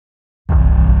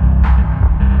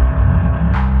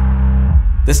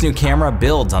This new camera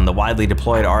builds on the widely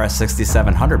deployed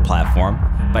RS6780 platform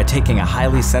by taking a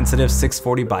highly sensitive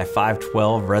 640 by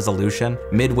 512 resolution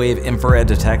mid-wave infrared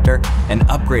detector and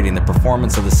upgrading the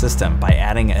performance of the system by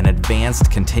adding an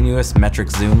advanced continuous metric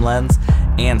zoom lens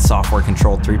and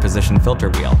software-controlled 3-position filter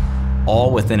wheel, all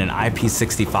within an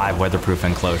IP65 weatherproof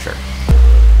enclosure.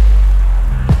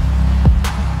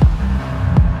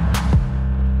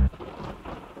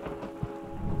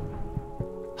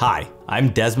 Hi, I'm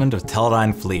Desmond with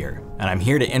Teledyne FLIR, and I'm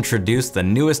here to introduce the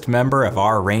newest member of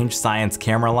our range science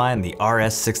camera line, the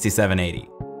RS6780.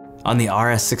 On the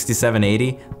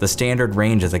RS6780, the standard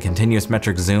range as a continuous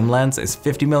metric zoom lens is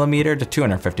 50mm to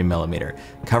 250mm,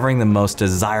 covering the most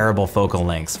desirable focal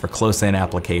lengths for close-in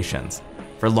applications.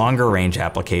 For longer range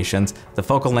applications, the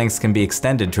focal lengths can be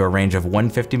extended to a range of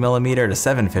 150mm to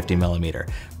 750mm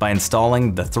by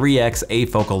installing the 3x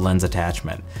afocal lens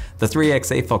attachment. The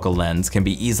 3x afocal lens can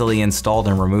be easily installed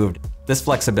and removed. This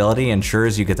flexibility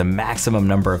ensures you get the maximum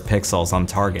number of pixels on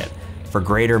target for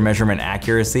greater measurement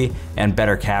accuracy and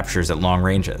better captures at long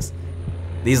ranges.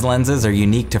 These lenses are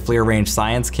unique to FLIR range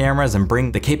science cameras and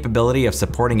bring the capability of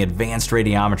supporting advanced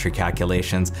radiometry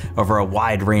calculations over a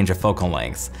wide range of focal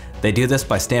lengths. They do this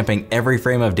by stamping every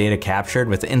frame of data captured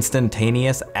with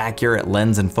instantaneous, accurate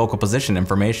lens and focal position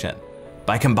information.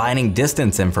 By combining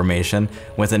distance information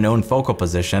with a known focal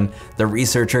position, the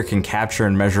researcher can capture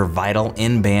and measure vital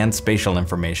in-band spatial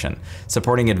information,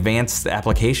 supporting advanced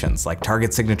applications like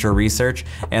target signature research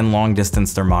and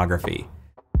long-distance thermography.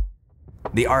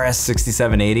 The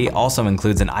RS6780 also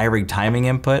includes an iRig timing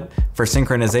input for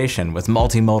synchronization with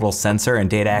multimodal sensor and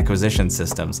data acquisition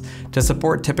systems to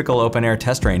support typical open-air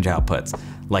test range outputs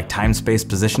like time-space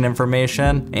position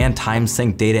information and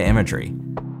time-sync data imagery.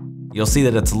 You'll see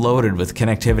that it's loaded with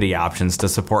connectivity options to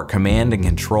support command and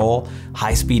control,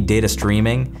 high-speed data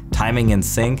streaming, timing and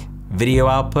sync, video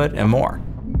output, and more.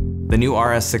 The new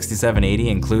RS6780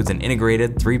 includes an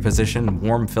integrated 3-position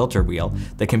warm filter wheel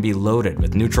that can be loaded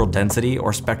with neutral density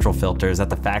or spectral filters at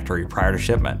the factory prior to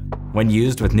shipment. When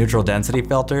used with neutral density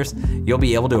filters, you'll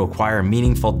be able to acquire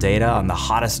meaningful data on the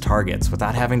hottest targets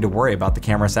without having to worry about the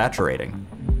camera saturating.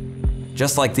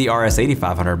 Just like the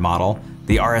RS8500 model,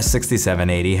 the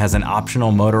RS6780 has an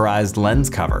optional motorized lens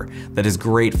cover that is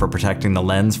great for protecting the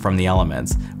lens from the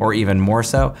elements, or even more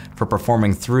so, for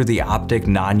performing through the optic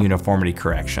non-uniformity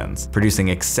corrections, producing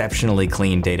exceptionally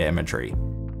clean data imagery.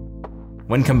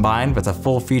 When combined with a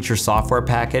full-feature software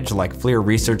package like FLIR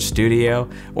Research Studio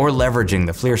or leveraging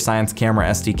the FLIR Science Camera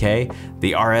SDK,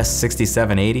 the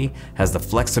RS6780 has the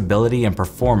flexibility and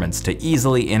performance to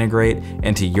easily integrate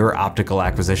into your optical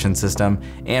acquisition system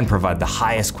and provide the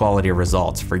highest quality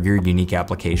results for your unique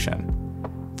application.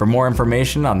 For more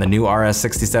information on the new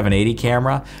RS6780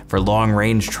 camera for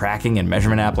long-range tracking and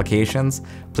measurement applications,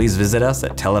 please visit us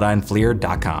at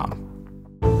TeledyneFLIR.com.